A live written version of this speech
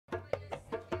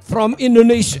from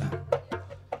Indonesia,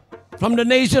 from the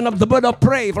nation of the bird of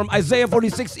prey, from Isaiah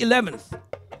 46:11.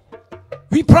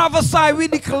 We prophesy, we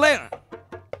declare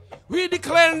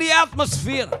in the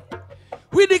atmosphere.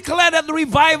 We declare that the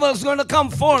revival is going to come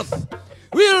forth.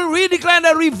 We declare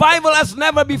that revival as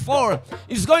never before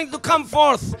is going to come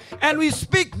forth. And we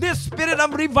speak this spirit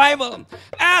of revival.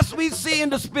 As we see in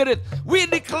the spirit, we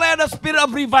declare the spirit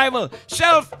of revival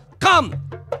shall come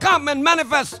and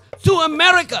manifest to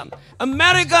America.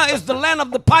 America is the land of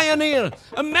the pioneer.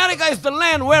 America is the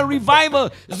land where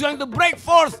revival is going to break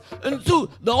forth into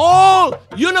the whole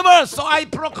universe. So I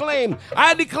proclaim,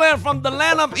 I declare from the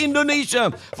land of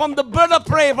Indonesia, from the bird of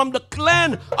prey, from the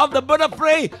land of the bird of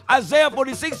prey, Isaiah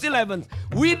 46:11,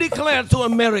 we declare to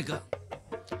America,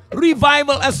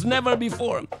 revival as never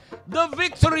before. The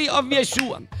victory of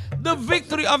Yeshua. The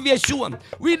victory of Yeshua.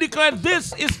 We declare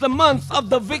this is the month of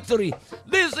the victory.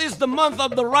 This is the month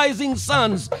of the rising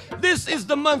suns. This is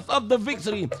the month of the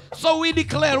victory. So we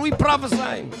declare, we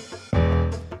prophesy.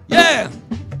 Yeah.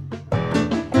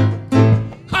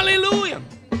 Hallelujah.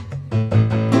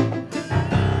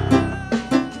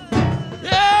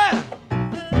 Yeah.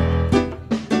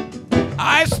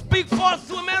 I speak forth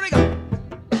to America.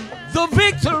 The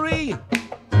victory.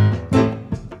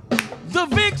 The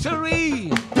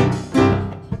victory.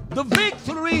 The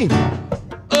victory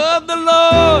of the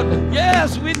Lord.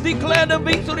 Yes, we declare the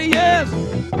victory. Yes,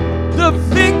 the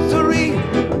victory.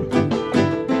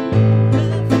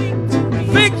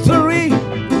 Victory.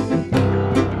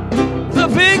 The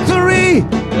victory.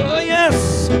 Oh,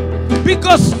 yes.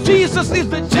 Because Jesus is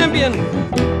the champion.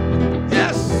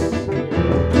 Yes.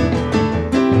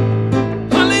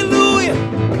 Hallelujah.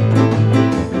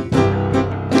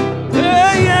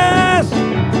 Yes.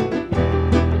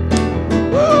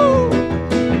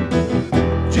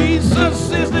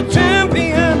 Jesus is the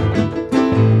champion.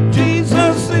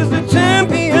 Jesus is the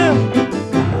champion.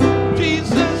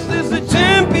 Jesus is the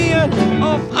champion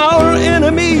of our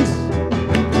enemies.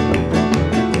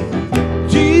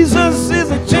 Jesus is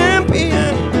the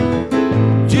champion.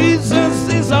 Jesus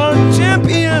is our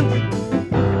champion.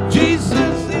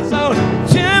 Jesus is our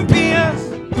champion.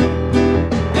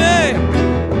 Yeah.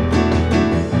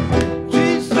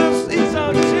 Jesus is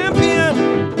our champion.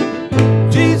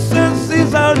 Jesus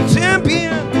is our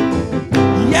champion.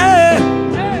 Yeah,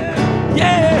 yeah,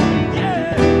 yeah,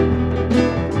 yeah.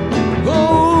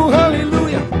 Oh,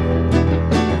 hallelujah.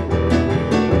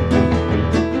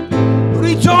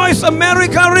 Rejoice,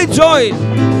 America, rejoice.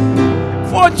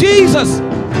 For Jesus,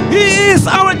 He is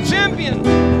our champion.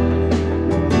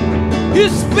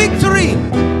 His victory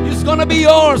is going to be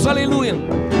yours. Hallelujah.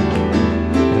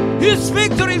 His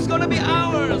victory is going to be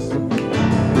ours.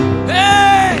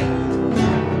 Hey!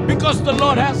 Because the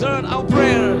Lord has heard our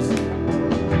prayers.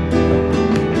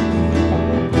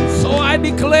 So I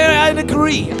declare, I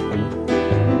decree,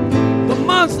 the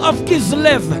month of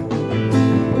Kislev,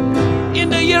 in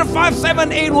the year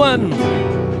 5781,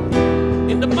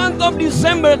 in the month of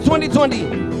December 2020,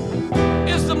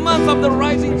 is the month of the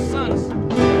rising suns.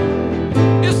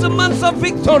 It's the month of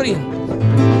victory.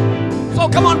 So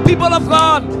come on, people of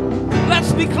God,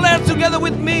 let's declare together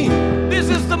with me, this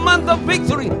is the month of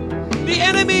victory. The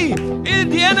enemy,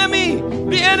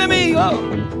 oh,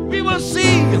 we will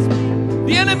see.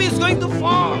 The enemy is going to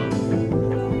fall.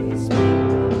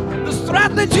 The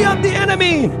strategy of the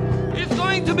enemy is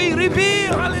going to be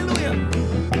revealed. Hallelujah.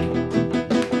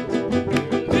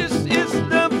 This is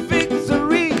the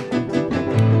victory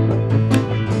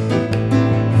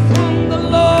from the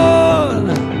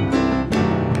Lord.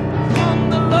 From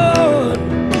the Lord.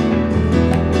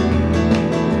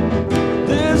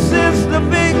 This is the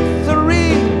victory.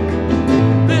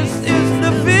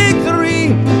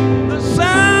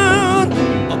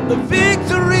 The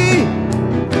victory.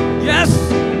 Yes,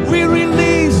 we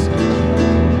release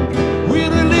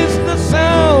the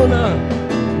sound.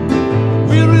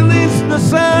 We release the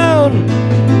sound.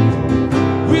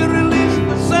 We release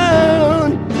the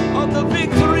sound of the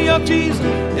victory of Jesus.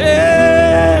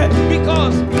 Yeah,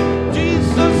 because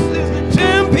Jesus is the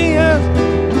champion.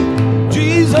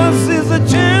 Jesus is the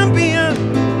champion.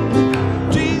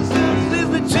 Jesus is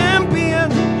the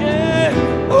champion. Yeah.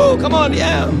 Oh, come on,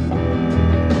 yeah.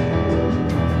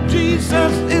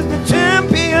 Jesus is the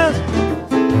champion.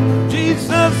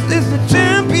 Jesus is the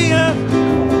champion.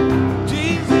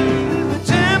 Jesus is the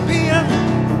champion.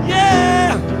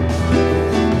 Yeah.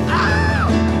 Ah.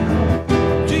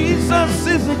 Jesus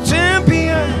is the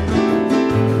champion.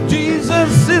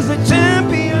 Jesus is the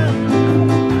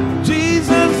champion.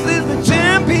 Jesus is the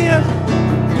champion.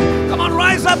 Come on,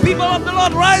 rise up, people of the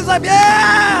Lord. Rise up.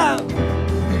 Yeah.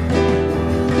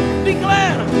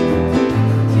 Declare.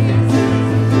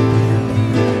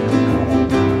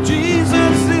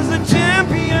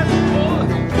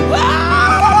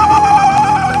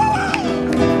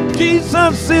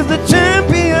 the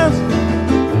champion.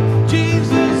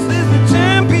 Jesus is the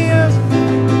champion.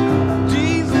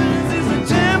 Jesus is the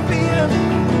champion.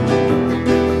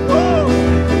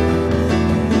 Woo.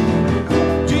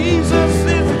 Jesus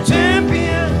is the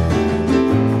champion.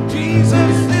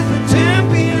 Jesus is the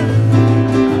champion.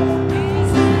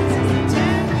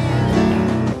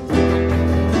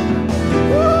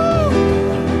 Woo.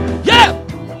 Yeah.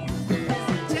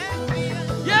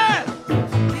 Yeah.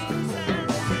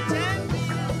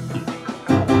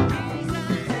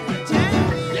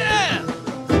 Yeah.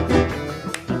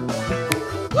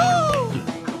 Woo.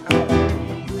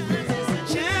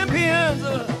 Champions.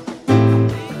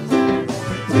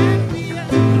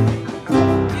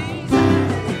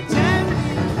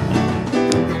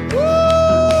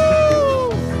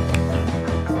 Woo.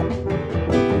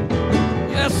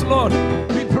 Yes, Lord.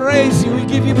 We praise you. We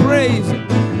give you praise.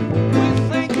 We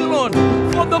thank you, Lord,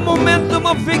 for the momentum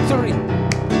of victory.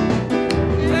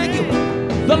 Thank you.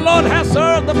 The Lord has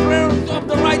heard the prayers of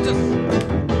the righteous.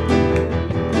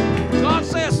 God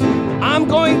says, I'm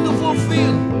going to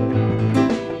fulfill.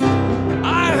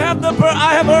 I have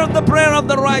heard the prayer of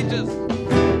the righteous.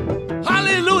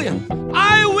 Hallelujah.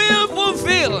 I will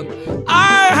fulfill.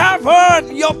 I have heard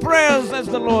your prayers, says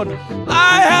the Lord.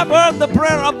 I have heard the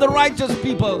prayer of the righteous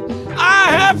people.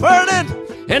 I have heard it,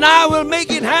 and I will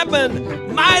make it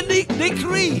happen. My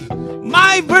decree,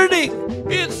 my verdict,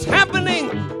 it's happening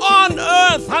on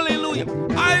earth. Hallelujah.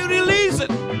 I release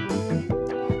it.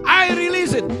 I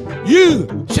release it. You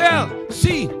shall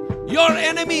see your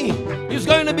enemy is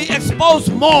going to be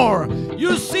exposed more.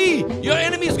 You see, your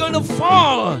enemy is going to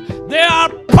fall. They are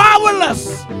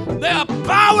powerless. They are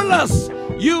powerless.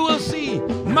 You will see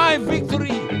my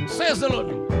victory, says the Lord.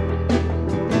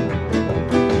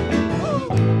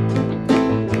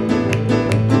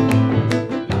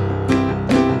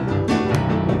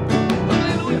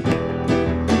 Hallelujah.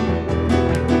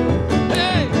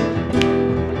 Hey.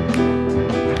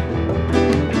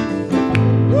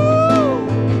 Woo.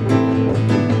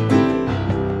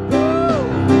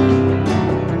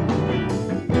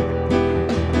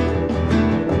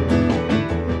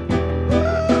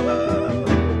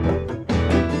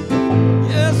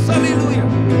 Yes, hallelujah.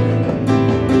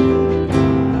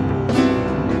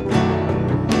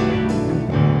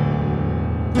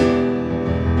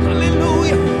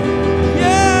 Hallelujah.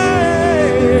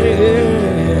 Yeah.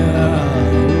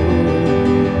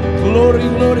 Glory,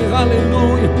 glory,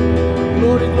 hallelujah.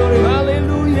 Glory, glory,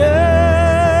 hallelujah.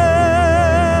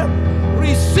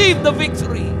 Receive the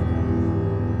victory.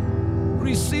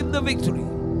 Receive the victory.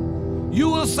 You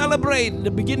will celebrate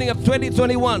the beginning of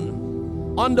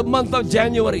 2021 on the month of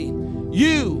January.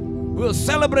 You will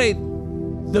celebrate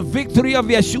the victory of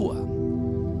Yeshua,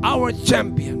 our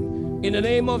champion. In the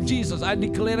name of Jesus, I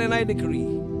declare and I decree.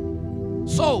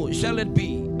 So shall it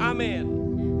be.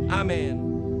 Amen.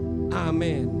 Amen.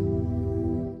 Amen.